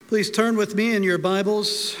Please turn with me in your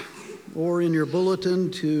Bibles or in your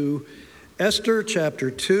bulletin to Esther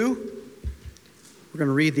chapter 2. We're going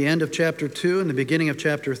to read the end of chapter 2 and the beginning of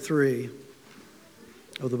chapter 3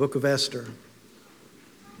 of the book of Esther.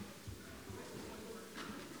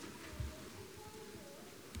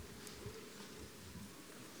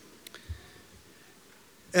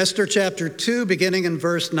 Esther chapter 2, beginning in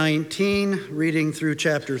verse 19, reading through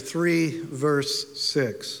chapter 3, verse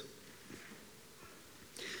 6.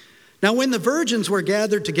 Now when the virgins were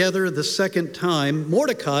gathered together the second time,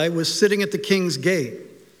 Mordecai was sitting at the king's gate.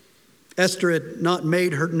 Esther had not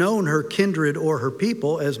made known her kindred or her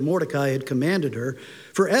people as Mordecai had commanded her,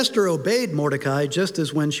 for Esther obeyed Mordecai just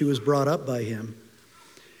as when she was brought up by him.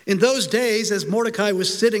 In those days, as Mordecai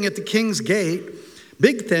was sitting at the king's gate,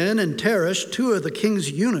 Bigthan and Teresh, two of the king's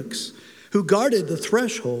eunuchs who guarded the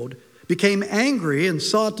threshold, became angry and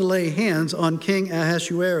sought to lay hands on King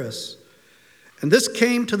Ahasuerus. And this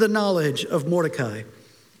came to the knowledge of Mordecai,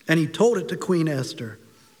 and he told it to Queen Esther.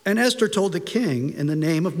 And Esther told the king in the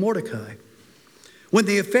name of Mordecai. When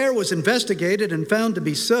the affair was investigated and found to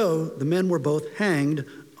be so, the men were both hanged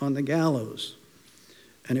on the gallows.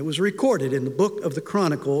 And it was recorded in the book of the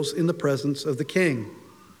Chronicles in the presence of the king.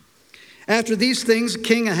 After these things,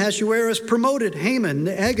 King Ahasuerus promoted Haman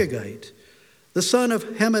the Agagite, the son of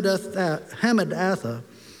Hammedatha,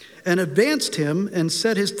 and advanced him and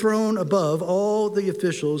set his throne above all the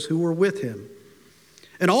officials who were with him.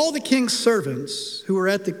 And all the king's servants who were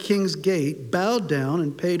at the king's gate bowed down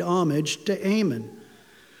and paid homage to Haman,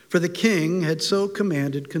 for the king had so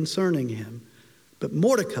commanded concerning him. But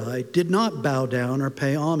Mordecai did not bow down or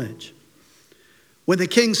pay homage. When the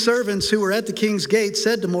king's servants who were at the king's gate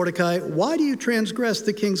said to Mordecai, "Why do you transgress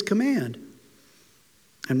the king's command?"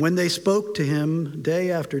 And when they spoke to him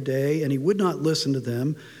day after day, and he would not listen to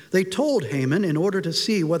them, they told Haman in order to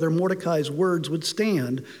see whether Mordecai's words would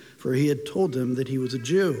stand, for he had told them that he was a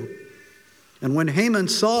Jew. And when Haman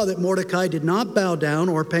saw that Mordecai did not bow down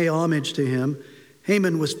or pay homage to him,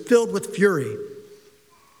 Haman was filled with fury,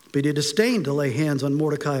 but he disdained to lay hands on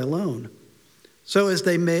Mordecai alone. So as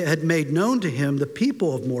they had made known to him the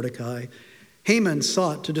people of Mordecai, Haman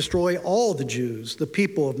sought to destroy all the Jews, the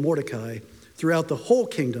people of Mordecai, throughout the whole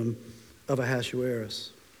kingdom of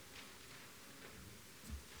Ahasuerus.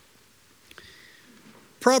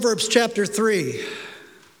 Proverbs chapter 3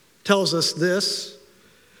 tells us this: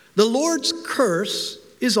 the Lord's curse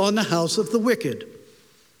is on the house of the wicked,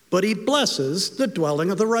 but he blesses the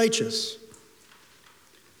dwelling of the righteous.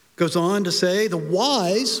 Goes on to say, the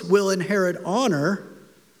wise will inherit honor,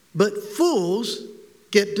 but fools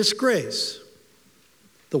get disgrace.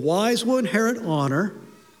 The wise will inherit honor,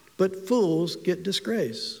 but fools get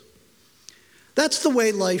disgrace. That's the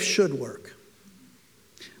way life should work.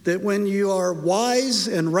 That when you are wise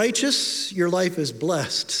and righteous, your life is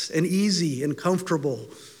blessed and easy and comfortable,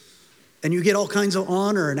 and you get all kinds of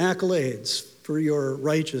honor and accolades for your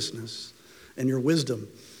righteousness and your wisdom.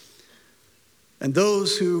 And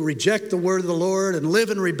those who reject the word of the Lord and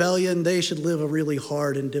live in rebellion, they should live a really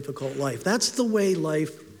hard and difficult life. That's the way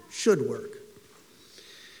life should work.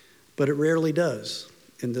 But it rarely does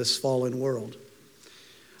in this fallen world.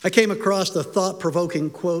 I came across the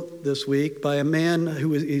thought-provoking quote this week by a man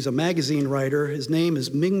he's a magazine writer. His name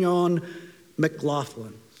is Mignon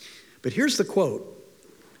McLaughlin. But here's the quote: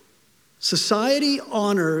 society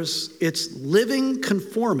honors its living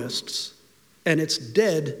conformists and its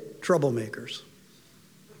dead troublemakers.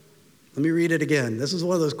 Let me read it again. This is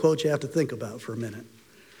one of those quotes you have to think about for a minute.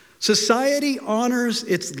 Society honors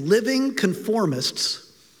its living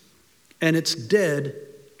conformists and its dead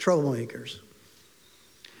troublemakers.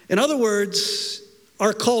 In other words,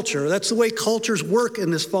 our culture, that's the way cultures work in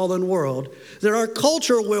this fallen world, that our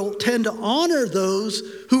culture will tend to honor those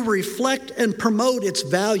who reflect and promote its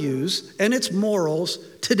values and its morals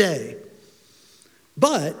today.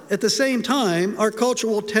 But at the same time, our culture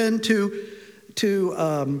will tend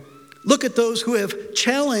to look at those who have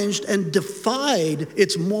challenged and defied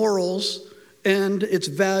its morals and its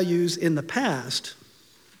values in the past.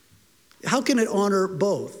 How can it honor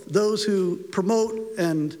both? Those who promote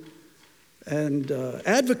and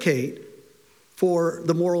advocate for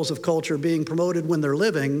the morals of culture being promoted when they're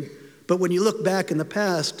living, but when you look back in the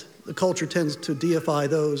past, the culture tends to deify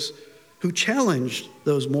those who challenged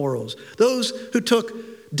those morals, those who took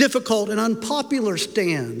difficult and unpopular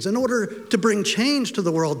stands in order to bring change to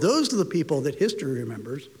the world. Those are the people that history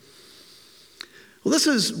remembers. Well, this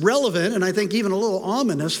is relevant and I think even a little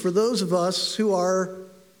ominous for those of us who are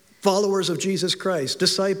followers of Jesus Christ,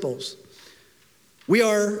 disciples. We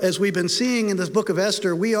are, as we've been seeing in this book of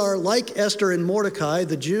Esther, we are like Esther and Mordecai,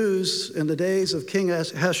 the Jews in the days of King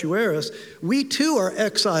Ahasuerus. We too are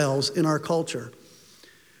exiles in our culture.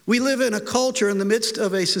 We live in a culture in the midst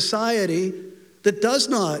of a society that does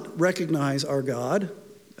not recognize our God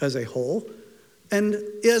as a whole, and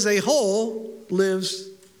as a whole lives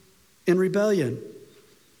in rebellion.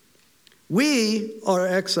 We are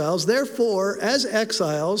exiles. Therefore, as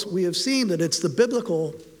exiles, we have seen that it's the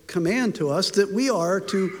biblical command to us that we are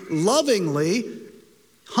to lovingly,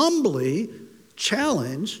 humbly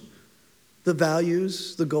challenge the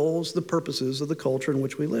values, the goals, the purposes of the culture in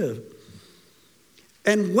which we live.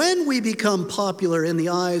 And when we become popular in the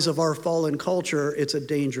eyes of our fallen culture, it's a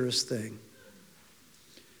dangerous thing.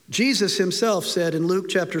 Jesus himself said in Luke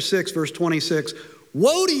chapter 6, verse 26,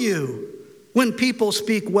 "Woe to you when people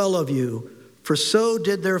speak well of you, for so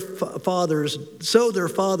their fathers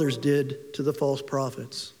did to the false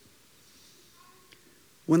prophets."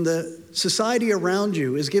 When the society around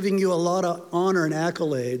you is giving you a lot of honor and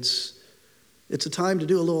accolades, it's a time to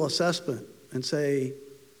do a little assessment and say,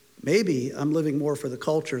 maybe I'm living more for the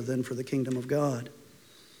culture than for the kingdom of God.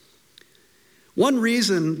 One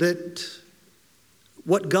reason that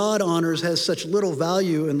what God honors has such little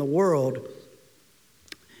value in the world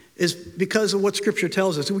is because of what Scripture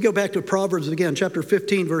tells us. We go back to Proverbs again, chapter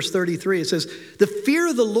 15, verse 33. It says, "The fear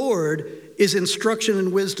of the Lord is instruction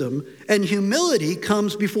and wisdom, and humility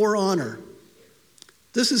comes before honor."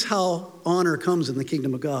 This is how honor comes in the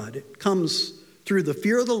kingdom of God. It comes through the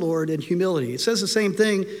fear of the Lord and humility. It says the same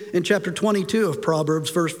thing in chapter 22 of Proverbs,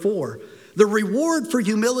 verse 4. "The reward for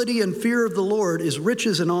humility and fear of the Lord is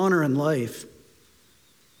riches and honor and life."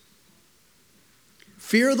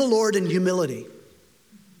 Fear of the Lord and humility.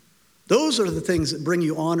 Those are the things that bring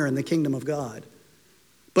you honor in the kingdom of God.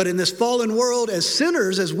 But in this fallen world, as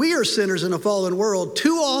sinners, as we are sinners in a fallen world,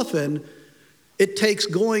 too often it takes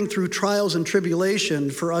going through trials and tribulation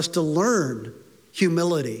for us to learn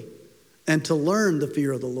humility and to learn the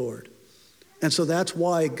fear of the Lord. And so that's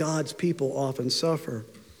why God's people often suffer.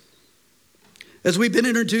 As we've been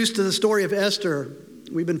introduced to the story of Esther,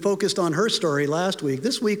 we've been focused on her story last week.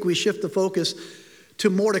 This week we shift the focus to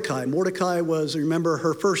Mordecai. Mordecai was, remember,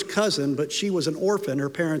 her first cousin, but she was an orphan. Her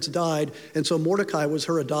parents died, and so Mordecai was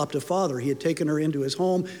her adoptive father. He had taken her into his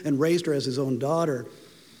home and raised her as his own daughter.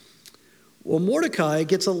 Well, Mordecai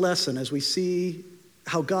gets a lesson as we see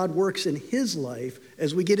how God works in his life,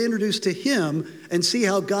 as we get introduced to him and see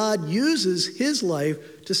how God uses his life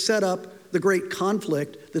to set up the great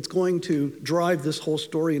conflict that's going to drive this whole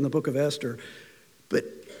story in the book of Esther. But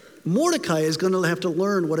Mordecai is going to have to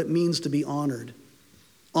learn what it means to be honored.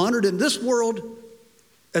 Honored in this world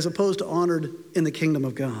as opposed to honored in the kingdom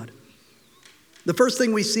of God. The first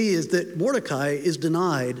thing we see is that Mordecai is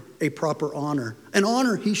denied a proper honor, an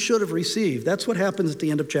honor he should have received. That's what happens at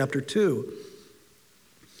the end of chapter 2.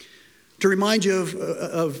 To remind you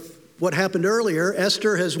of what happened earlier,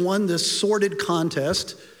 Esther has won this sordid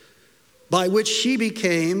contest by which she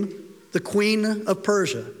became the queen of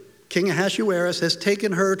Persia. King Ahasuerus has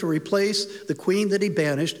taken her to replace the queen that he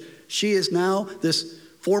banished. She is now, this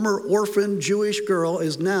former orphan Jewish girl,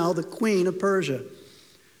 is now the queen of Persia.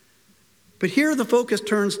 But here the focus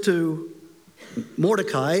turns to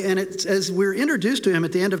Mordecai, and it's, as we're introduced to him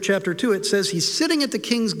at the end of chapter 2, it says he's sitting at the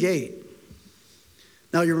king's gate.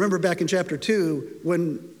 Now, you remember back in chapter 2,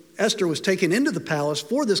 when Esther was taken into the palace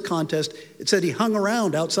for this contest, it said he hung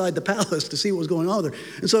around outside the palace to see what was going on there.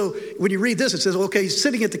 And so when you read this, it says, okay, he's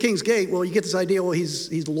sitting at the king's gate. Well, you get this idea, well,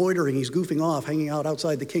 he's loitering, he's goofing off, hanging out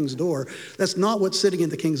outside the king's door. That's not what sitting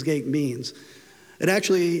at the king's gate means. It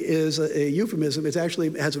actually is a euphemism. It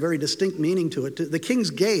actually has a very distinct meaning to it. The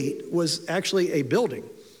king's gate was actually a building.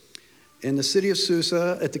 In the city of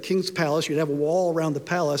Susa, at the king's palace, you'd have a wall around the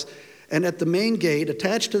palace. And at the main gate,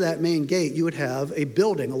 attached to that main gate, you would have a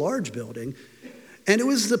building, a large building. And it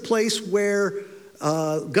was the place where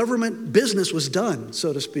government business was done,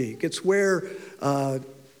 so to speak. It's where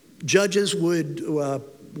judges would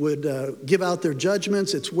give out their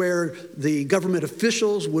judgments. It's where the government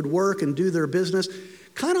officials would work and do their business.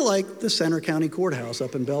 Kind of like the Center County Courthouse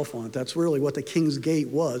up in Bellefonte. That's really what the King's Gate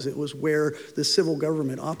was. It was where the civil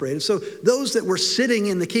government operated. So those that were sitting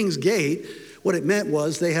in the King's Gate, what it meant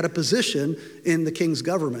was they had a position in the king's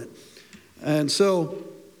government. And so,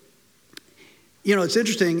 you know, it's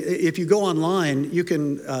interesting. If you go online, you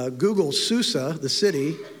can Google Susa, the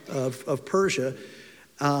city of Persia,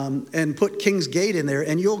 and put King's Gate in there,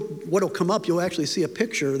 and what'll come up, you'll actually see a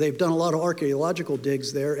picture. They've done a lot of archaeological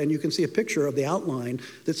digs there, and you can see a picture of the outline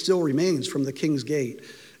that still remains from the King's Gate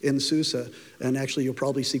in Susa. And actually, you'll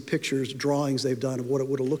probably see pictures, drawings they've done of what it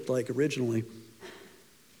would have looked like originally.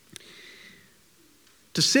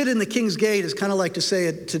 To sit in the king's gate is kind of like to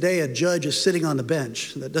say today a judge is sitting on the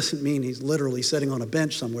bench. That doesn't mean he's literally sitting on a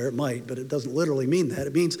bench somewhere. It might, but it doesn't literally mean that.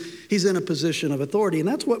 It means he's in a position of authority, and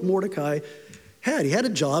that's what Mordecai had. He had a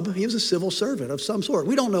job. He was a civil servant of some sort.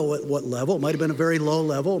 We don't know what level. It might have been a very low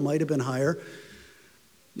level. It might have been higher.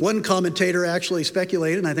 One commentator actually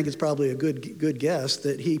speculated, and I think it's probably a good guess,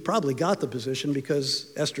 that he probably got the position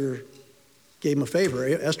because Esther gave him a favor.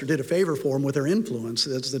 Esther did a favor for him with her influence.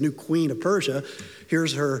 As the new queen of Persia,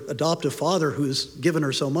 here's her adoptive father who's given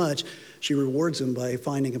her so much. She rewards him by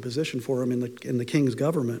finding a position for him in the king's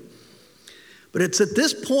government. But it's at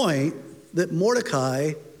this point that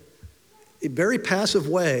Mordecai, in a very passive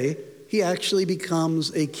way, he actually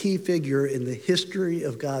becomes a key figure in the history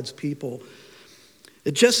of God's people.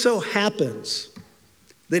 It just so happens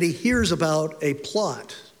that he hears about a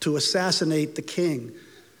plot to assassinate the king.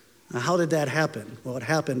 Now, how did that happen? Well, it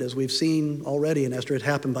happened, as we've seen already in Esther, it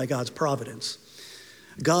happened by God's providence.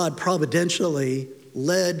 God providentially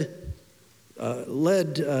led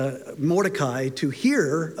Mordecai to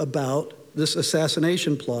hear about this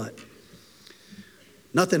assassination plot.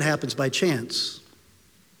 Nothing happens by chance.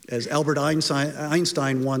 As Albert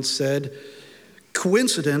Einstein once said,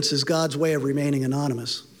 coincidence is God's way of remaining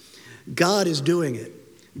anonymous. God is doing it.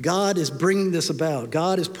 God is bringing this about.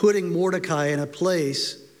 God is putting Mordecai in a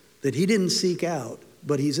place that he didn't seek out,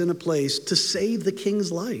 but he's in a place to save the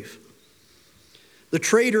king's life. The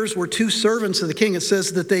traders were two servants of the king. It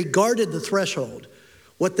says that they guarded the threshold.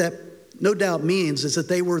 What that no doubt means is that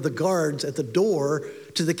they were the guards at the door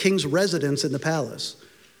to the king's residence in the palace.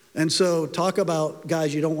 And so talk about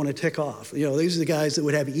guys you don't want to tick off. You know, these are the guys that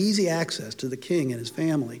would have easy access to the king and his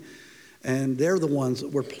family. And they're the ones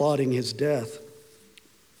that were plotting his death.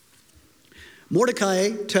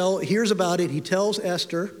 Mordecai hears about it. He tells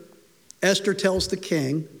Esther. Esther tells the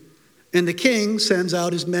king. And the king sends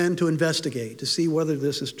out his men to investigate, to see whether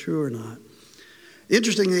this is true or not.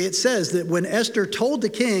 Interestingly, it says that when Esther told the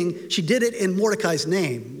king, she did it in Mordecai's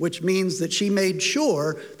name, which means that she made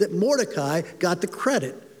sure that Mordecai got the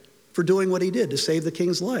credit for doing what he did to save the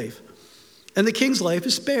king's life. And the king's life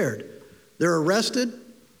is spared. They're arrested,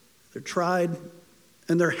 they're tried,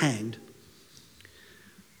 and they're hanged.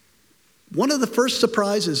 One of the first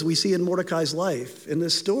surprises we see in Mordecai's life in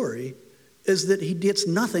this story is that he gets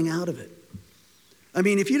nothing out of it. I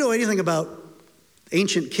mean, if you know anything about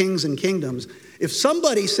ancient kings and kingdoms, if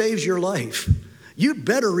somebody saves your life, you'd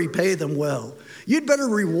better repay them well. You'd better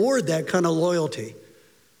reward that kind of loyalty.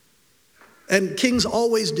 And kings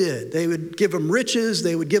always did. They would give him riches,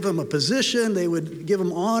 they would give him a position, they would give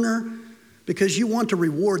him honor, because you want to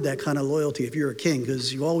reward that kind of loyalty if you're a king,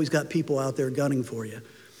 because you've always got people out there gunning for you.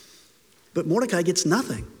 But Mordecai gets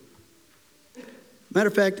nothing. Matter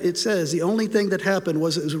of fact, it says the only thing that happened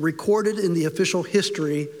was it was recorded in the official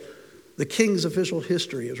history, the king's official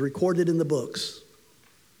history. It was recorded in the books,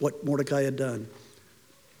 what Mordecai had done.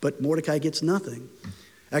 But Mordecai gets nothing.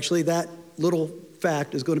 Actually, that little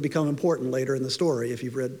fact is going to become important later in the story if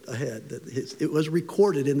you've read ahead. That it was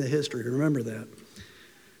recorded in the history. Remember that.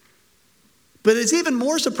 But it's even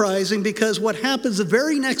more surprising because what happens the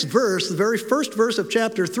very next verse, the very first verse of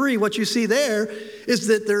chapter 3, what you see there is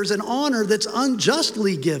that there's an honor that's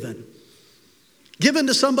unjustly given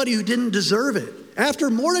to somebody who didn't deserve it.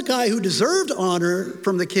 After Mordecai, who deserved honor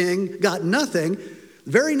from the king, got nothing,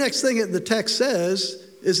 the very next thing that the text says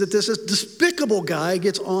is that this despicable guy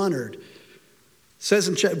gets honored. It says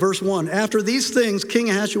in verse 1, after these things,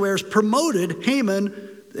 King Ahasuerus promoted Haman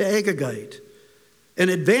the Agagite and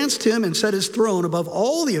advanced him and set his throne above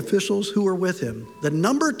all the officials who were with him. The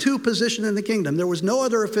number 2 position in the kingdom. There was no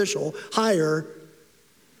other official higher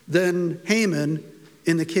than Haman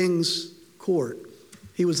in the king's court.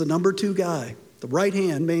 He was the number 2 guy, the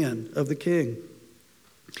right-hand man of the king.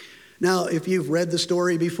 Now, if you've read the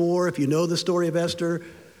story before, if you know the story of Esther,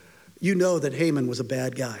 you know that Haman was a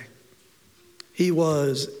bad guy. He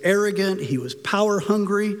was arrogant, he was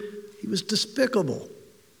power-hungry, he was despicable.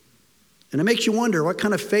 And it makes you wonder what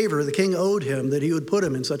kind of favor the king owed him that he would put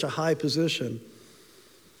him in such a high position.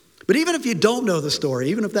 But even if you don't know the story,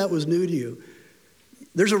 even if that was new to you,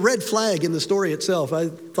 there's a red flag in the story itself. I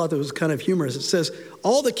thought that was kind of humorous. It says,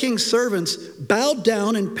 all the king's servants bowed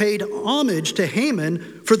down and paid homage to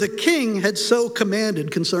Haman, for the king had so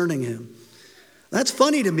commanded concerning him. That's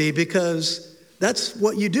funny to me because that's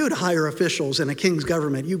what you do to higher officials in a king's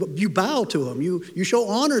government. You bow to them. You show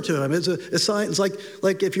honor to them. It's a sign. It's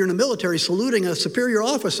like if you're in the military saluting a superior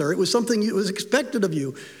officer. It was something that was expected of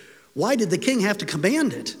you. Why did the king have to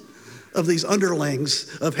command it of these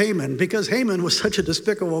underlings of Haman? Because Haman was such a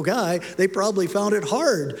despicable guy, they probably found it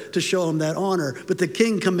hard to show him that honor. But the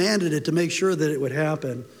king commanded it to make sure that it would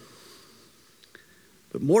happen.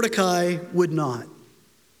 But Mordecai would not.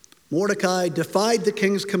 Mordecai defied the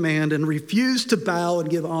king's command and refused to bow and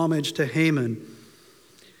give homage to Haman.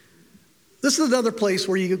 This is another place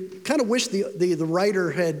where you kind of wish the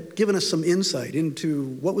writer had given us some insight into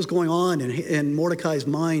what was going on in Mordecai's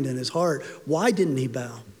mind and his heart. Why didn't he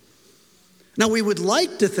bow? Now, we would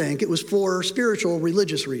like to think it was for spiritual,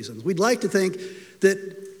 religious reasons. We'd like to think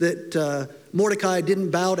that Mordecai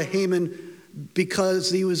didn't bow to Haman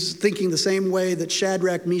because he was thinking the same way that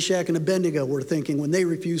Shadrach, Meshach, and Abednego were thinking when they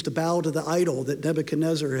refused to bow to the idol that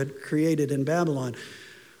Nebuchadnezzar had created in Babylon.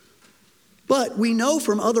 But we know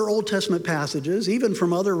from other Old Testament passages, even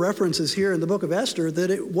from other references here in the book of Esther,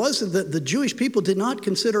 that it wasn't that the Jewish people did not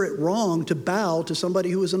consider it wrong to bow to somebody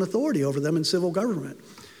who was an authority over them in civil government.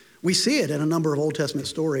 We see it in a number of Old Testament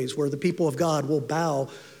stories where the people of God will bow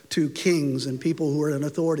to kings and people who are in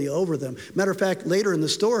authority over them. Matter of fact, later in the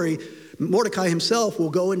story, Mordecai himself will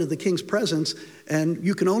go into the king's presence, and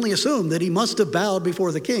you can only assume that he must have bowed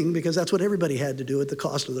before the king because that's what everybody had to do at the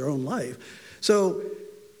cost of their own life. So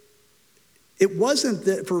it wasn't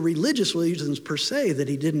that for religious reasons per se that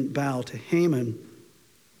he didn't bow to Haman.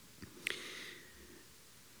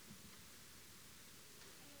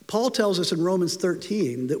 Paul tells us in Romans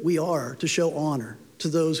 13 that we are to show honor to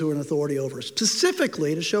those who are in authority over us,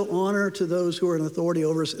 specifically to show honor to those who are in authority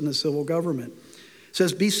over us in the civil government. It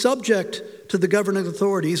says, be subject to the governing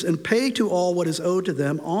authorities and pay to all what is owed to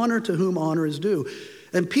them, honor to whom honor is due.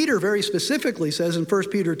 And Peter very specifically says in 1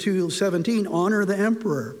 Peter 2:17, honor the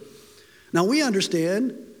emperor. Now we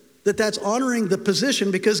understand that that's honoring the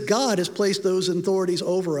position because God has placed those authorities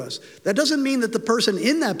over us. That doesn't mean that the person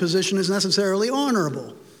in that position is necessarily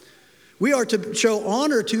honorable. We are to show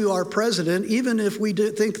honor to our president, even if we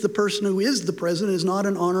think the person who is the president is not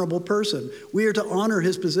an honorable person. We are to honor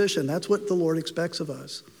his position. That's what the Lord expects of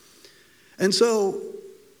us. And so,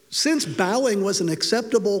 since bowing was an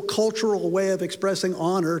acceptable cultural way of expressing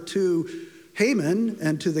honor to Haman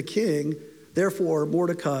and to the king, therefore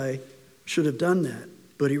Mordecai should have done that,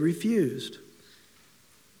 but he refused.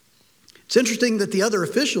 It's interesting that the other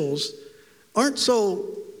officials aren't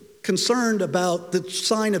so concerned about the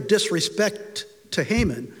sign of disrespect to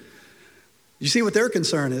Haman. You see what their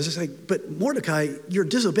concern is? It's like, but Mordecai, you're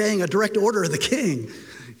disobeying a direct order of the king.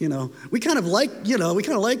 We kind of like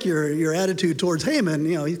your attitude towards Haman.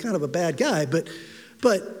 He's kind of a bad guy, but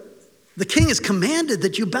the king has commanded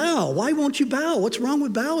that you bow. Why won't you bow? What's wrong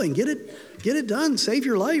with bowing? Get it done. Save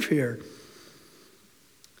your life here.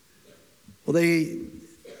 Well, they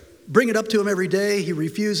bring it up to him every day. He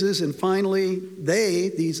refuses. And finally,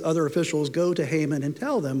 these other officials, go to Haman and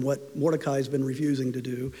tell them what Mordecai's been refusing to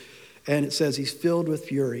do. And it says he's filled with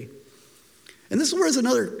fury. And this is where there's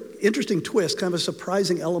another interesting twist, kind of a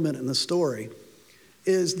surprising element in the story,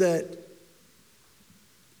 is that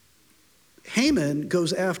Haman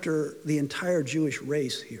goes after the entire Jewish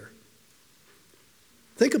race here.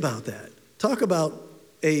 Think about that. Talk about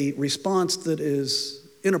a response that is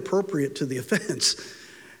inappropriate to the offense.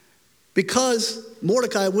 Because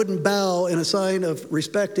Mordecai wouldn't bow in a sign of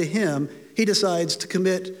respect to him, he decides to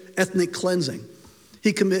commit ethnic cleansing.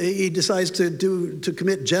 He decides to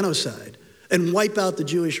commit genocide and wipe out the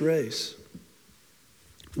Jewish race.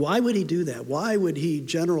 Why would he do that? Why would he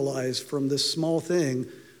generalize from this small thing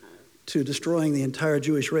to destroying the entire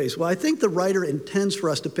Jewish race? Well, I think the writer intends for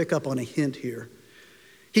us to pick up on a hint here.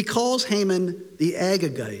 He calls Haman the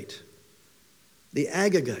Agagite. The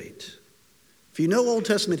Agagite. If you know Old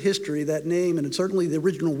Testament history, that name, and certainly the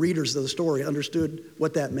original readers of the story understood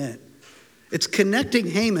what that meant. It's connecting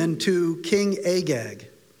Haman to King Agag.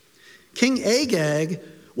 King Agag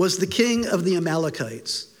was the king of the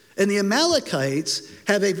Amalekites. And the Amalekites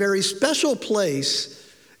have a very special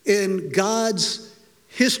place in God's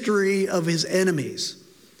history of his enemies.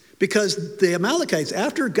 Because the Amalekites,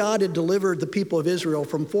 after God had delivered the people of Israel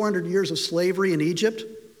from 400 years of slavery in Egypt,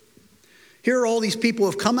 here are all these people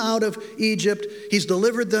who have come out of Egypt. He's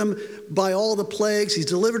delivered them by all the plagues. He's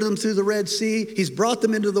delivered them through the Red Sea. He's brought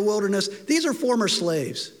them into the wilderness. These are former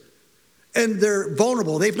slaves, and they're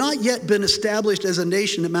vulnerable. They've not yet been established as a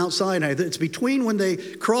nation at Mount Sinai. It's between when they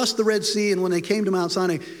crossed the Red Sea and when they came to Mount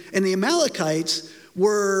Sinai. And the Amalekites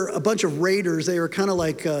were a bunch of raiders. They were kind of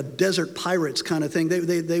like desert pirates kind of thing.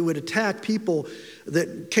 They would attack people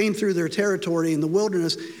that came through their territory in the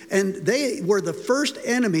wilderness, and they were the first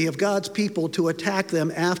enemy of God's people to attack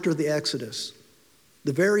them after the Exodus.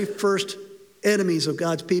 The very first enemies of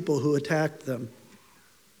God's people who attacked them.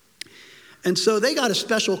 And so they got a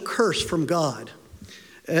special curse from God.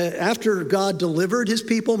 After God delivered his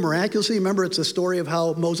people miraculously, remember it's a story of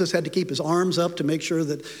how Moses had to keep his arms up to make sure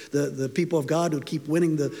that the people of God would keep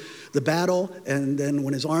winning the battle. And then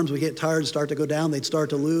when his arms would get tired and start to go down, they'd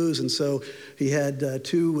start to lose. And so he had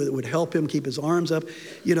two that would help him keep his arms up.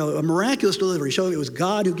 You know, a miraculous delivery, showing it was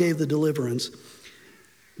God who gave the deliverance.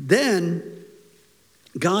 Then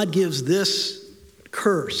God gives this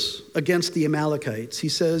curse against the Amalekites. He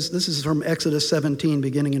says, this is from Exodus 17,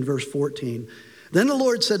 beginning in verse 14. Then the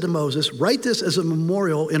Lord said to Moses, write this as a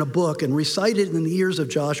memorial in a book and recite it in the ears of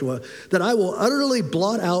Joshua, that I will utterly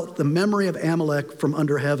blot out the memory of Amalek from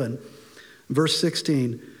under heaven. Verse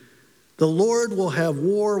 16, the Lord will have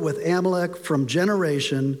war with Amalek from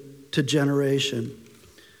generation to generation.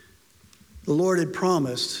 The Lord had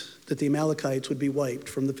promised that the Amalekites would be wiped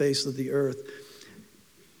from the face of the earth.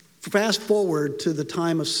 Fast forward to the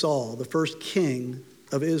time of Saul, the first king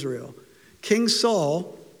of Israel. King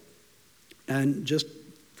Saul, and just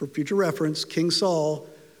for future reference, King Saul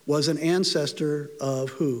was an ancestor of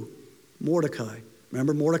who? Mordecai.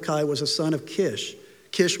 Remember, Mordecai was a son of Kish.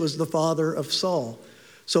 Kish was the father of Saul.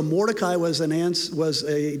 So Mordecai was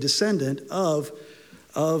a descendant of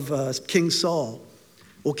King Saul.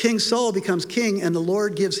 Well, King Saul becomes king, and the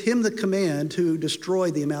Lord gives him the command to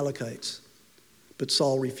destroy the Amalekites. But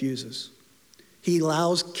Saul refuses. He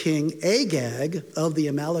allows King Agag of the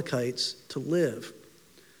Amalekites to live.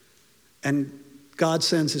 And God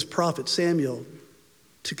sends his prophet Samuel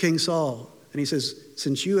to King Saul. And he says,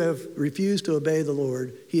 since you have refused to obey the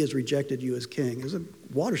Lord, he has rejected you as king. It was a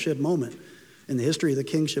watershed moment in the history of the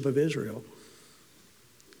kingship of Israel.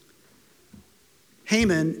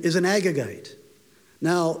 Haman is an Agagite.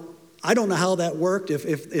 Now, I don't know how that worked.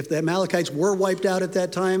 If the Amalekites were wiped out at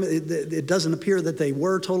that time, it doesn't appear that they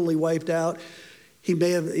were totally wiped out. He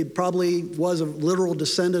probably was a literal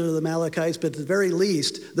descendant of the Amalekites, but at the very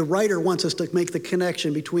least, the writer wants us to make the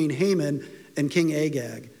connection between Haman and King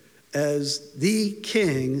Agag as the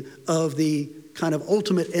king of the kind of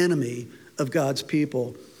ultimate enemy of God's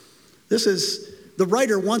people. The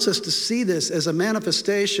writer wants us to see this as a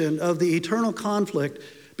manifestation of the eternal conflict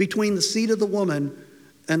between the seed of the woman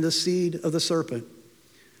and the seed of the serpent.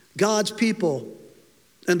 God's people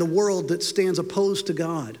and the world that stands opposed to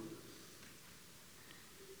God.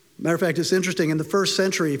 Matter of fact, it's interesting, in the first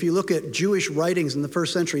century, if you look at Jewish writings in the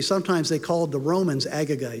first century, sometimes they called the Romans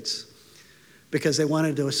Agagites because they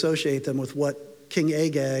wanted to associate them with what King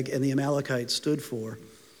Agag and the Amalekites stood for.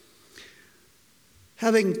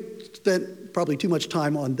 Having spent probably too much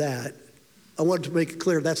time on that, I wanted to make it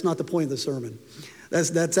clear that's not the point of the sermon.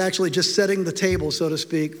 That's actually just setting the table, so to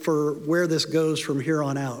speak, for where this goes from here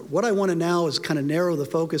on out. What I want to now is kind of narrow the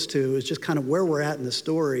focus to is just kind of where we're at in the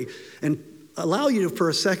story and allow you to, for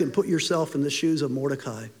a second, put yourself in the shoes of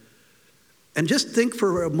Mordecai. And just think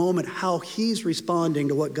for a moment how he's responding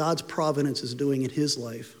to what God's providence is doing in his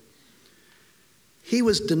life. He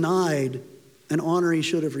was denied an honor he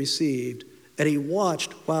should have received, and he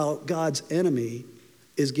watched while God's enemy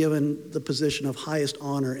is given the position of highest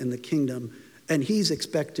honor in the kingdom, and he's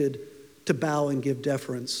expected to bow and give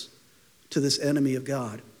deference to this enemy of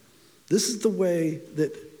God. This is the way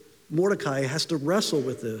that Mordecai has to wrestle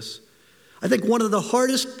with this. I think one of the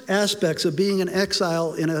hardest aspects of being an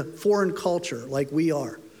exile in a foreign culture like we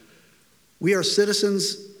are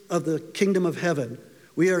citizens of the kingdom of heaven.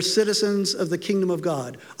 We are citizens of the kingdom of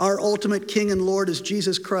God. Our ultimate king and Lord is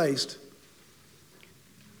Jesus Christ.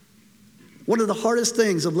 One of the hardest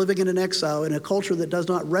things of living in an exile in a culture that does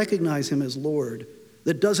not recognize him as Lord,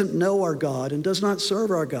 that doesn't know our God and does not serve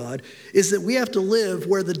our God, is that we have to live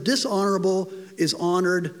where the dishonorable is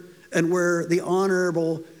honored and where the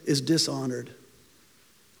honorable is dishonored.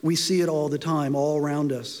 We see it all the time, all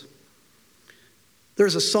around us.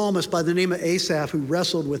 There's a psalmist by the name of Asaph who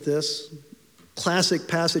wrestled with this classic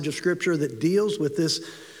passage of scripture that deals with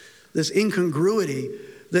this incongruity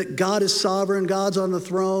that God is sovereign, God's on the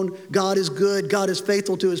throne, God is good, God is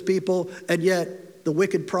faithful to his people, and yet the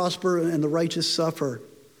wicked prosper and the righteous suffer.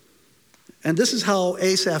 And this is how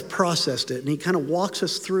Asaph processed it. And he kind of walks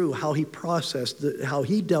us through how he processed, how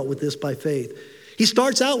he dealt with this by faith. He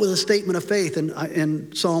starts out with a statement of faith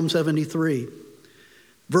in Psalm 73.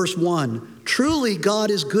 Verse 1, truly God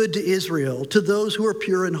is good to Israel, to those who are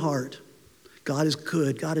pure in heart. God is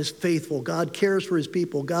good. God is faithful. God cares for his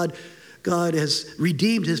people. God has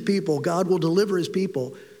redeemed his people. God will deliver his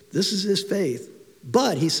people. This is his faith.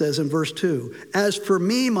 But, he says in verse 2, as for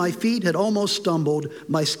me, my feet had almost stumbled,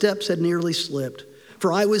 my steps had nearly slipped.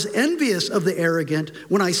 For I was envious of the arrogant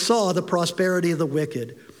when I saw the prosperity of the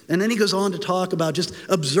wicked. And then he goes on to talk about just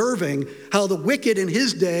observing how the wicked in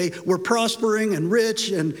his day were prospering and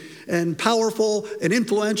rich and powerful and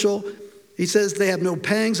influential. He says they have no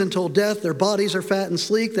pangs until death. Their bodies are fat and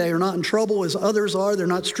sleek. They are not in trouble as others are. They're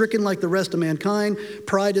not stricken like the rest of mankind.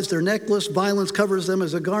 Pride is their necklace. Violence covers them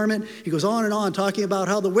as a garment. He goes on and on talking about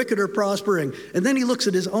how the wicked are prospering. And then he looks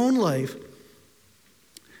at his own life,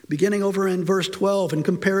 beginning over in verse 12, and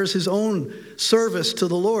compares his own service to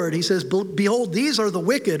the Lord. He says, behold, these are the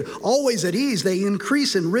wicked, always at ease. They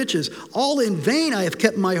increase in riches. All in vain I have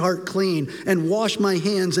kept my heart clean and washed my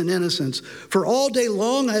hands in innocence. For all day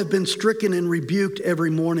long I have been stricken and rebuked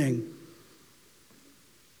every morning.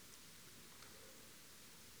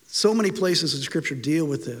 So many places in Scripture deal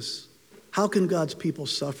with this. How can God's people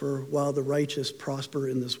suffer while the righteous prosper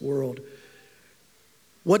in this world?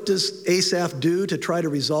 What does Asaph do to try to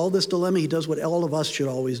resolve this dilemma? He does what all of us should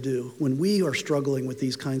always do when we are struggling with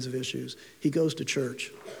these kinds of issues. He goes to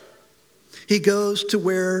church. He goes to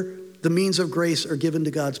where the means of grace are given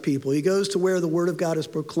to God's people. He goes to where the word of God is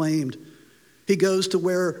proclaimed. He goes to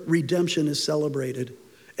where redemption is celebrated,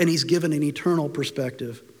 and he's given an eternal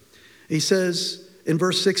perspective. He says in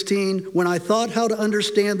verse 16, when I thought how to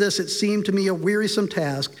understand this, it seemed to me a wearisome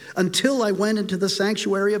task until I went into the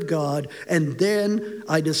sanctuary of God, and then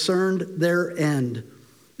I discerned their end.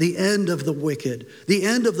 The end of the wicked, the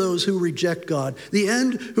end of those who reject God, the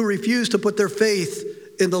end who refuse to put their faith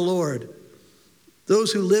in the Lord.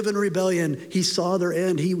 Those who live in rebellion, he saw their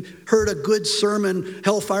end. He heard a good sermon,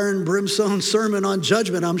 hellfire and brimstone sermon on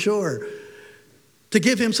judgment, I'm sure, to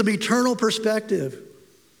give him some eternal perspective.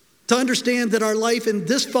 To understand that our life in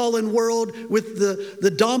this fallen world with the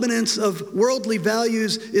dominance of worldly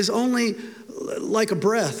values is only like a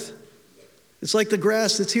breath. It's like the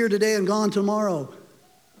grass that's here today and gone tomorrow.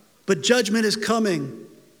 But judgment is coming.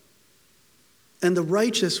 And the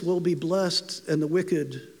righteous will be blessed and the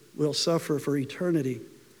wicked will suffer for eternity.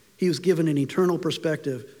 He was given an eternal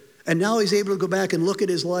perspective. And now he's able to go back and look at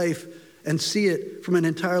his life and see it from an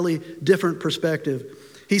entirely different perspective.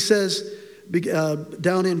 He says,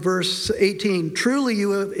 down in verse 18, truly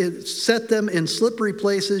you have set them in slippery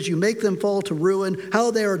places. You make them fall to ruin.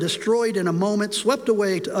 How they are destroyed in a moment, swept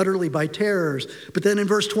away utterly by terrors. But then in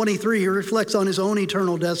verse 23, he reflects on his own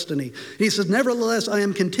eternal destiny. He says, nevertheless, I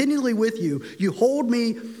am continually with you. You hold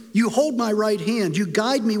my right hand. You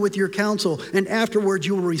guide me with your counsel, and afterwards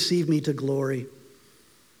you will receive me to glory.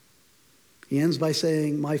 He ends by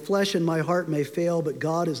saying, my flesh and my heart may fail, but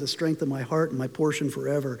God is the strength of my heart and my portion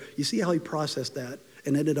forever. You see how he processed that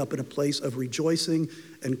and ended up in a place of rejoicing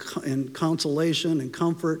and consolation and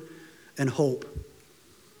comfort and hope.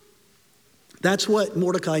 That's what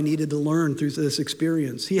Mordecai needed to learn through this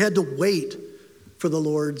experience. He had to wait for the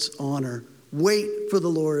Lord's honor, wait for the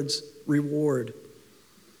Lord's reward.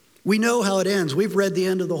 We know how it ends. We've read the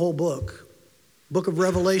end of the whole book. Book of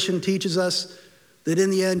Revelation teaches us that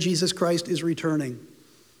in the end, Jesus Christ is returning.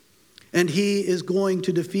 And he is going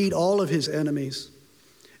to defeat all of his enemies.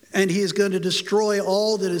 And he is going to destroy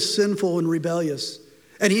all that is sinful and rebellious.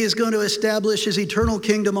 And he is going to establish his eternal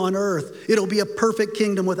kingdom on earth. It'll be a perfect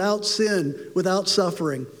kingdom without sin, without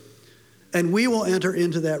suffering. And we will enter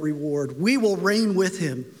into that reward. We will reign with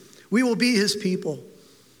him. We will be his people.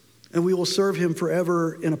 And we will serve him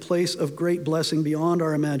forever in a place of great blessing beyond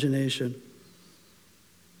our imagination.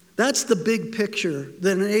 That's the big picture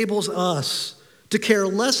that enables us to care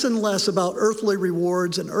less and less about earthly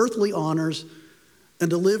rewards and earthly honors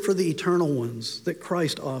and to live for the eternal ones that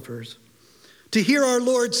Christ offers. To hear our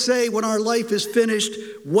Lord say when our life is finished,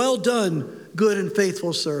 well done, good and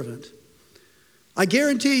faithful servant. I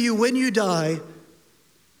guarantee you when you die,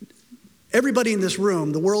 everybody in this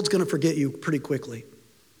room, the world's going to forget you pretty quickly.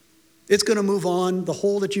 It's going to move on. The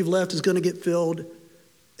hole that you've left is going to get filled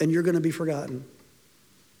and you're going to be forgotten.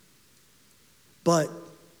 But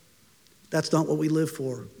that's not what we live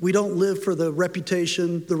for. We don't live for the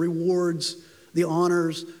reputation, the rewards, the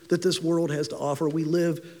honors that this world has to offer. We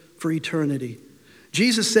live for eternity.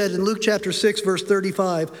 Jesus said in Luke chapter 6, verse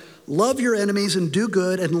 35, love your enemies and do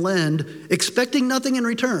good and lend, expecting nothing in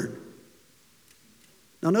return.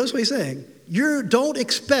 Now notice what he's saying. You don't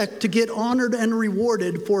expect to get honored and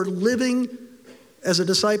rewarded for living as a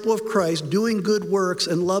disciple of Christ, doing good works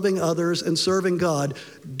and loving others and serving God.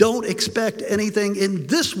 Don't expect anything in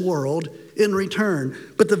this world in return.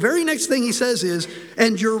 But the very next thing he says is,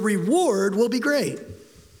 and your reward will be great.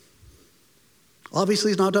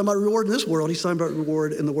 Obviously, he's not talking about reward in this world. He's talking about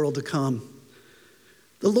reward in the world to come.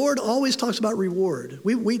 The Lord always talks about reward.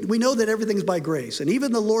 We know that everything's by grace. And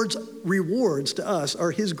even the Lord's rewards to us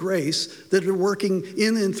are his grace that are working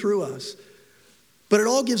in and through us. But it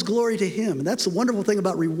all gives glory to him. And that's the wonderful thing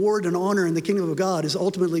about reward and honor in the kingdom of God is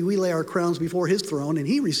ultimately we lay our crowns before his throne and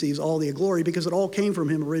he receives all the glory because it all came from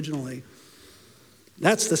him originally.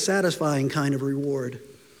 That's the satisfying kind of reward.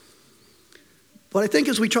 But I think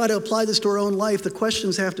as we try to apply this to our own life, the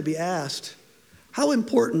questions have to be asked. How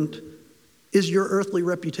important is your earthly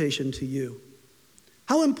reputation to you?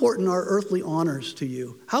 How important are earthly honors to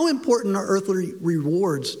you? How important are earthly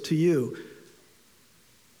rewards to you?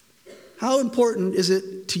 How important is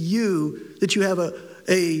it to you that you have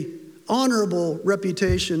a honorable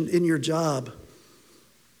reputation in your job?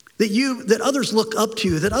 That others look up to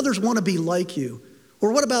you, that others want to be like you?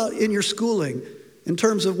 Or what about in your schooling, in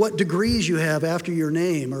terms of what degrees you have after your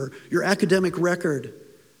name or your academic record?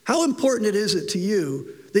 How important is it to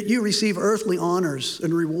you that you receive earthly honors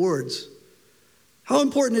and rewards? How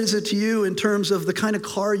important is it to you in terms of the kind of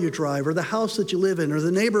car you drive, or the house that you live in, or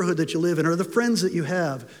the neighborhood that you live in, or the friends that you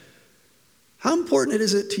have? How important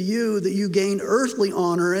is it to you that you gain earthly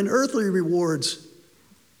honor and earthly rewards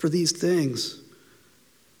for these things?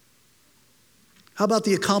 How about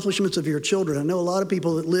the accomplishments of your children? I know a lot of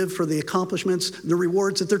people that live for the accomplishments, the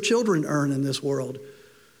rewards that their children earn in this world.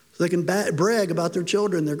 So they can brag about their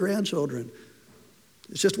children, their grandchildren.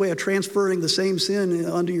 It's just a way of transferring the same sin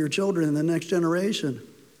onto your children in the next generation.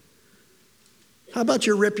 How about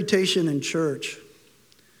your reputation in church?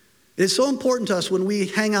 It's so important to us when we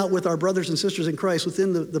hang out with our brothers and sisters in Christ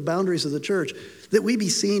within the boundaries of the church that we be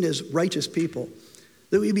seen as righteous people,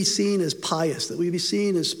 that we be seen as pious, that we be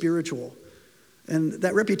seen as spiritual. And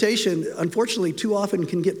that reputation, unfortunately, too often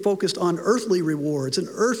can get focused on earthly rewards and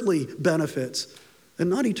earthly benefits and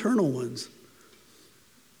not eternal ones.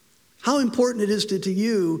 How important it is to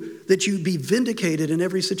you that you be vindicated in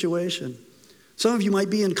every situation. Some of you might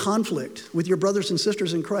be in conflict with your brothers and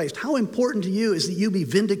sisters in Christ. How important to you is that you be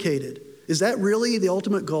vindicated? Is that really the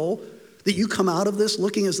ultimate goal? That you come out of this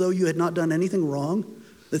looking as though you had not done anything wrong?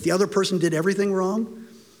 That the other person did everything wrong?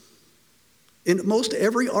 In most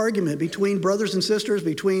every argument between brothers and sisters,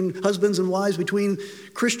 between husbands and wives, between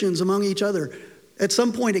Christians among each other, at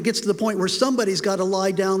some point it gets to the point where somebody's got to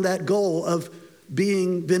lie down that goal of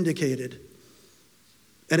being vindicated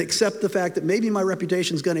and accept the fact that maybe my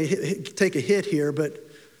reputation is going to take a hit here, but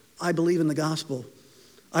I believe in the gospel.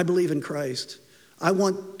 I believe in Christ. I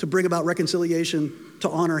want to bring about reconciliation to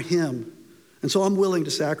honor him. And so I'm willing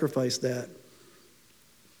to sacrifice that.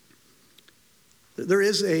 There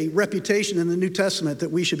is a reputation in the New Testament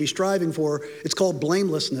that we should be striving for. It's called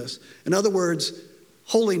blamelessness. In other words,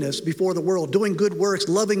 holiness before the world, doing good works,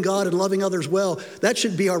 loving God and loving others well. That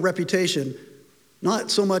should be our reputation.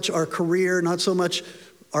 Not so much our career, not so much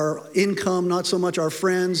our income, not so much our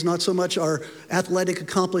friends, not so much our athletic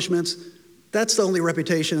accomplishments. That's the only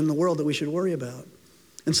reputation in the world that we should worry about.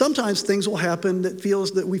 And sometimes things will happen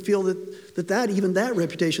that we feel that even that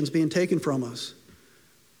reputation is being taken from us.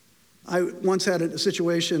 I once had a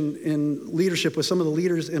situation in leadership with some of the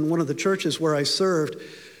leaders in one of the churches where I served,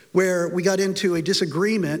 where we got into a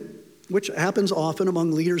disagreement, which happens often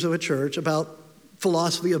among leaders of a church, about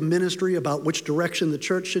philosophy of ministry, about which direction the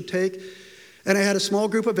church should take. And I had a small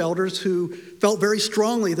group of elders who felt very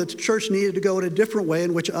strongly that the church needed to go in a different way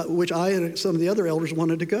in which I and some of the other elders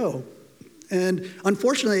wanted to go. And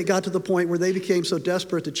unfortunately, it got to the point where they became so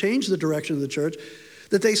desperate to change the direction of the church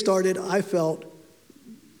that they started, I felt,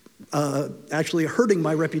 actually hurting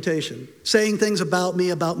my reputation, saying things about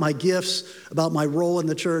me, about my gifts, about my role in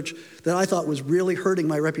the church that I thought was really hurting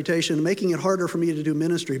my reputation and making it harder for me to do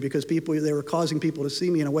ministry because they were causing people to see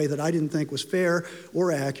me in a way that I didn't think was fair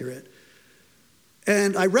or accurate.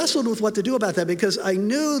 And I wrestled with what to do about that because I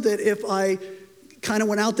knew that if I kind of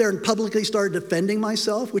went out there and publicly started defending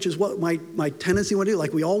myself, which is what my tendency would do,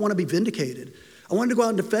 like we all want to be vindicated. I wanted to go out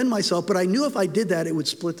and defend myself, but I knew if I did that, it would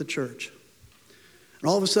split the church. And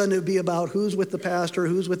all of a sudden it would be about who's with the pastor,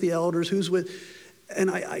 who's with the elders, and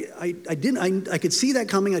I could see that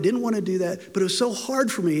coming. I didn't want to do that, but it was so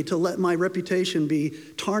hard for me to let my reputation be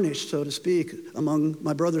tarnished, so to speak, among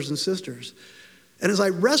my brothers and sisters. And as I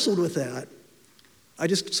wrestled with that, I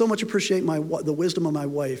just so much appreciate the wisdom of my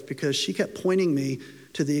wife because she kept pointing me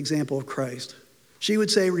to the example of Christ. She would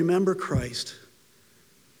say, remember Christ.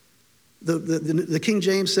 The King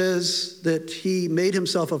James says that he made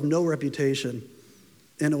himself of no reputation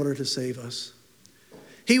in order to save us.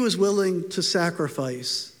 He was willing to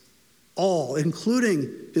sacrifice all,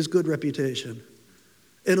 including his good reputation,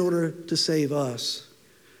 in order to save us.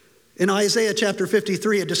 In Isaiah chapter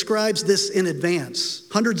 53, it describes this in advance,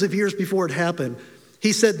 hundreds of years before it happened.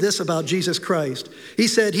 He said this about Jesus Christ. He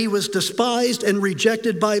said, he was despised and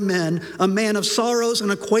rejected by men, a man of sorrows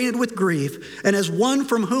and acquainted with grief, and as one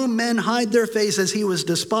from whom men hide their faces, he was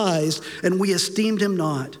despised, and we esteemed him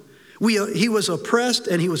not. He was oppressed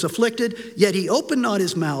and he was afflicted, yet he opened not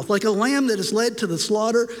his mouth. Like a lamb that is led to the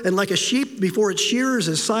slaughter, and like a sheep before its shearers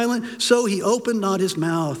is silent, so he opened not his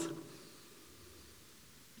mouth.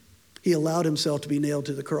 he allowed himself to be nailed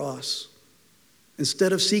to the cross.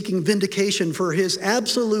 Instead of seeking vindication for his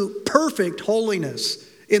absolute perfect holiness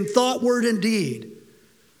in thought, word, and deed,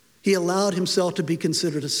 he allowed himself to be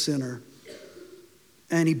considered a sinner.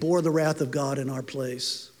 And he bore the wrath of God in our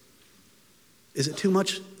place. Is it too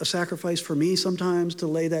much a sacrifice for me sometimes to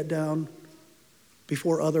lay that down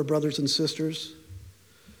before other brothers and sisters?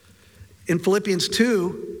 In Philippians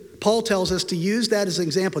 2, Paul tells us to use that as an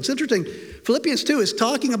example. It's interesting. Philippians 2 is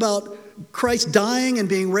talking about Christ dying and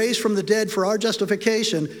being raised from the dead for our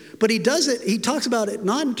justification, but he talks about it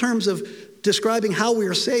not in terms of describing how we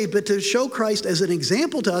are saved, but to show Christ as an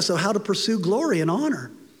example to us of how to pursue glory and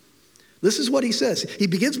honor. This is what he says. He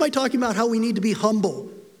begins by talking about how we need to be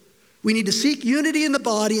humble. We need to seek unity in the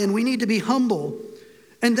body, and we need to be humble.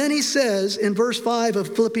 And then he says in verse 5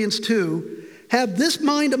 of Philippians 2, have this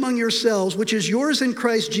mind among yourselves, which is yours in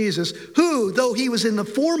Christ Jesus, who, though he was in the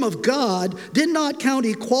form of God, did not count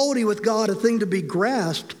equality with God a thing to be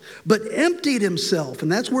grasped, but emptied himself.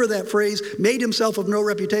 And that's where that phrase, made himself of no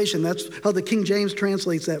reputation, that's how the King James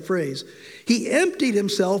translates that phrase. He emptied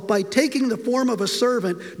himself by taking the form of a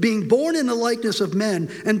servant, being born in the likeness of men,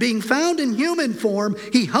 and being found in human form,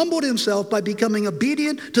 he humbled himself by becoming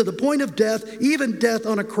obedient to the point of death, even death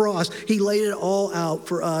on a cross. He laid it all out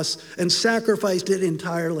for us and sacrificed it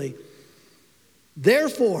entirely.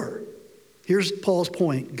 Therefore, here's Paul's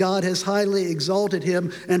point. God has highly exalted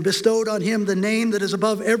him and bestowed on him the name that is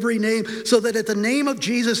above every name, so that at the name of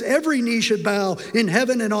Jesus every knee should bow in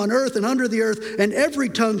heaven and on earth and under the earth, and every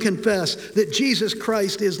tongue confess that Jesus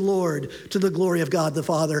Christ is Lord, to the glory of God the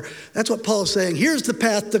Father. That's what Paul's saying. Here's the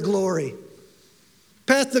path to glory.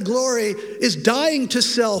 Path to glory is dying to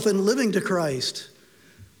self and living to Christ.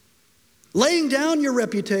 Laying down your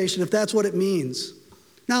reputation, if that's what it means.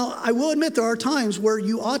 Now, I will admit there are times where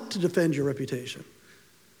you ought to defend your reputation.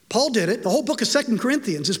 Paul did it. The whole book of 2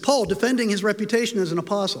 Corinthians is Paul defending his reputation as an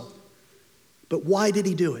apostle. But why did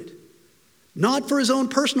he do it? Not for his own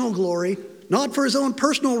personal glory, not for his own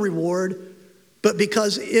personal reward, but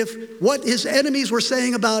because if what his enemies were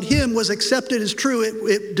saying about him was accepted as true,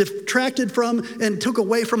 it detracted from and took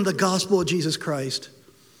away from the gospel of Jesus Christ.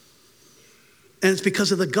 And it's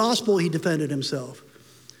because of the gospel he defended himself.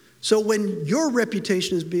 So when your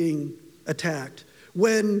reputation is being attacked,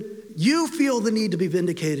 when you feel the need to be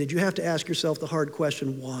vindicated, you have to ask yourself the hard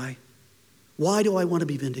question, why? Why do I want to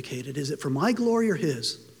be vindicated? Is it for my glory or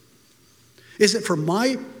his? Is it for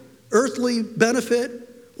my earthly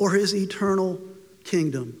benefit or his eternal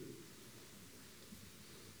kingdom?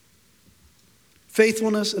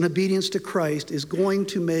 Faithfulness and obedience to Christ is going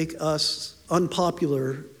to make us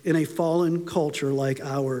unpopular in a fallen culture like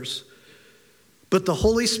ours. But the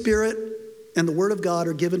Holy Spirit and the Word of God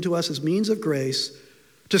are given to us as means of grace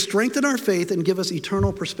to strengthen our faith and give us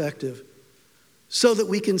eternal perspective so that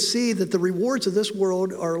we can see that the rewards of this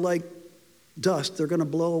world are like dust. They're going to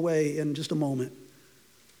blow away in just a moment.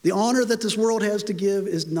 The honor that this world has to give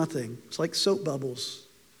is nothing. It's like soap bubbles.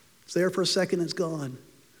 It's there for a second, it's gone.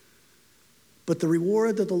 But the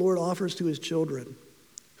reward that the Lord offers to his children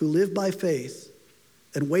who live by faith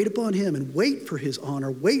and wait upon him and wait for his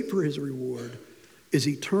honor, wait for his reward, is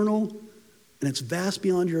eternal, and it's vast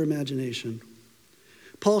beyond your imagination.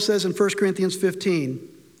 Paul says in 1 Corinthians 15,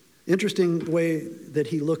 interesting way that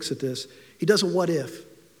he looks at this. He does a what if.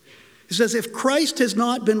 He says, if Christ has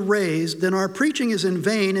not been raised, then our preaching is in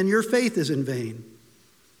vain and your faith is in vain.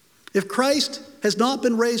 If Christ has not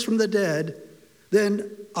been raised from the dead, then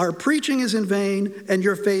our preaching is in vain and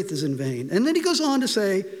your faith is in vain. And then he goes on to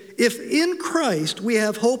say, if in Christ we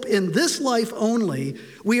have hope in this life only,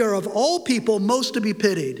 we are of all people most to be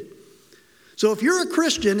pitied. So if you're a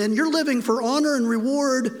Christian and you're living for honor and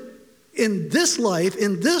reward in this life,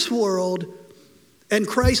 in this world, and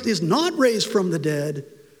Christ is not raised from the dead,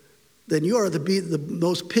 then you are the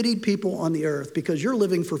most pitied people on the earth because you're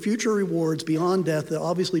living for future rewards beyond death that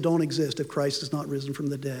obviously don't exist if Christ is not risen from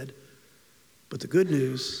the dead. But the good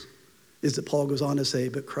news is that Paul goes on to say,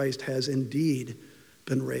 but Christ has indeed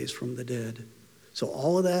been raised from the dead. So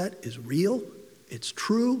all of that is real, it's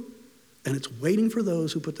true, and it's waiting for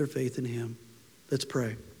those who put their faith in him. Let's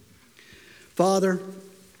pray. Father,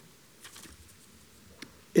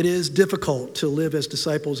 it is difficult to live as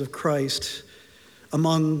disciples of Christ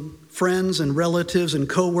among friends and relatives and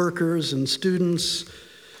co-workers and students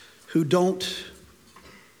who don't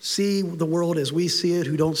see the world as we see it,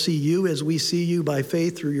 who don't see you as we see you by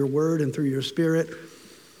faith through your word and through your spirit.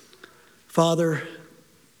 Father,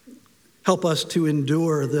 help us to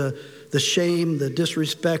endure the shame, the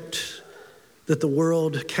disrespect that the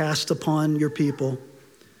world casts upon your people.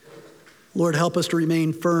 Lord, help us to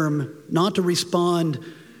remain firm, not to respond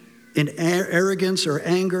in arrogance or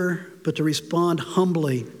anger, but to respond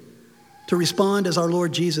humbly, to respond as our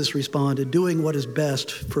Lord Jesus responded, doing what is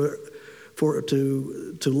best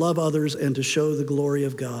to love others and to show the glory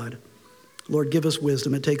of God. Lord, give us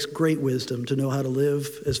wisdom. It takes great wisdom to know how to live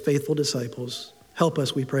as faithful disciples. Help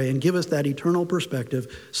us, we pray, and give us that eternal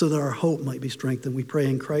perspective so that our hope might be strengthened. We pray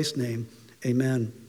in Christ's name. Amen.